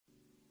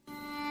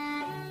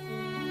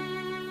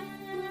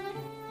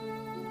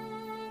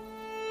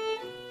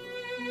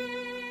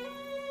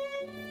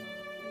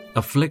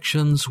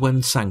Afflictions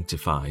When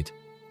Sanctified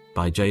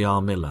by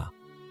J.R. Miller.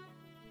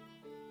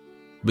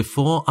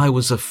 Before I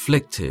was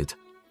afflicted,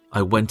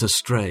 I went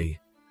astray,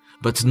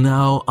 but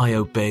now I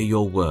obey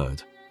your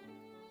word.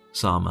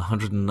 Psalm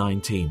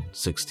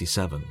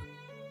 119:67.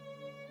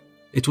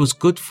 It was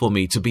good for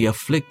me to be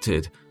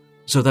afflicted,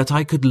 so that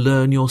I could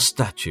learn your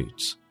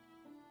statutes.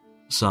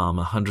 Psalm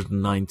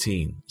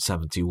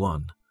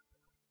 119:71.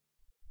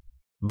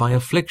 By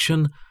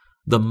affliction,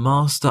 the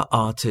master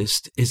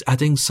artist is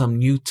adding some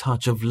new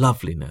touch of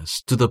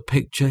loveliness to the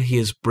picture he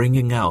is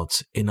bringing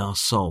out in our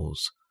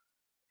souls.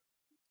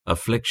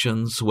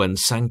 Afflictions, when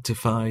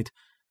sanctified,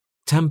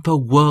 temper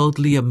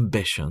worldly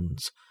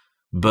ambitions,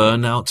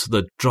 burn out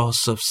the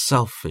dross of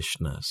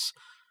selfishness,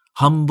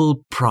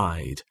 humble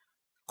pride,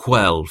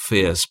 quell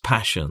fierce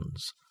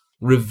passions,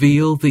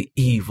 reveal the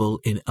evil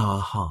in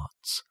our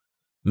hearts,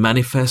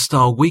 manifest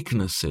our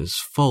weaknesses,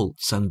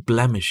 faults, and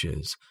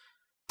blemishes,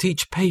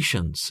 teach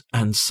patience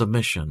and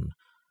submission,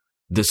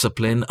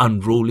 discipline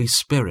unruly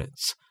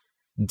spirits,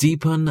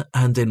 deepen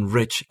and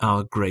enrich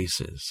our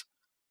graces.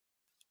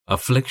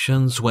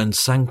 Afflictions, when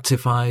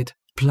sanctified,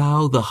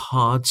 plough the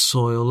hard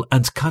soil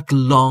and cut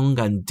long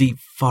and deep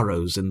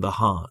furrows in the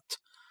heart.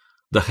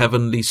 The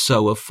heavenly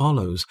sower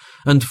follows,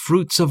 and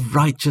fruits of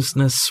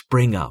righteousness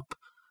spring up.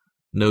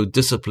 No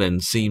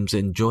discipline seems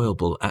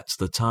enjoyable at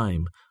the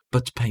time,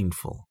 but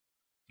painful.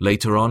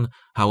 Later on,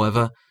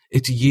 however,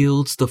 it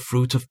yields the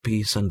fruit of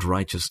peace and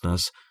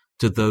righteousness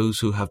to those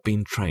who have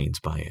been trained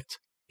by it.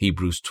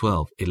 Hebrews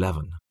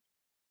 12:11.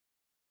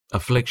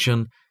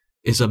 Affliction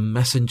is a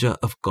messenger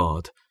of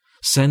God,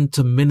 sent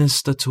to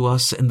minister to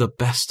us in the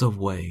best of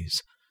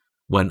ways.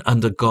 When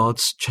under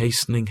God's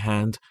chastening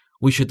hand,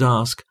 we should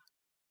ask,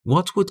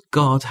 what would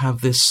God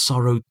have this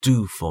sorrow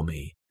do for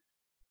me?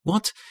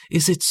 What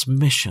is its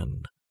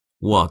mission?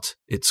 What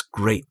its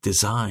great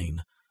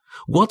design?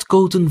 What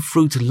golden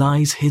fruit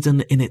lies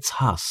hidden in its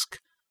husk?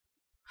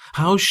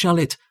 How shall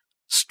it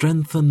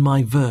strengthen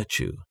my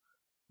virtue,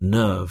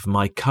 nerve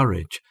my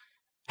courage,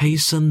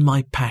 hasten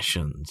my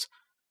passions,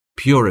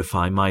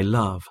 purify my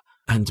love,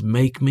 and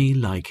make me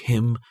like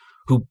him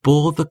who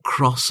bore the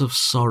cross of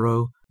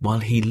sorrow while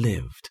he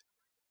lived,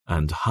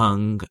 and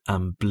hung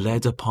and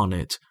bled upon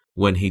it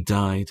when he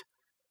died,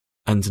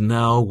 and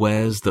now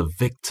wears the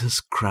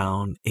victor's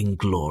crown in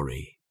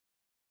glory?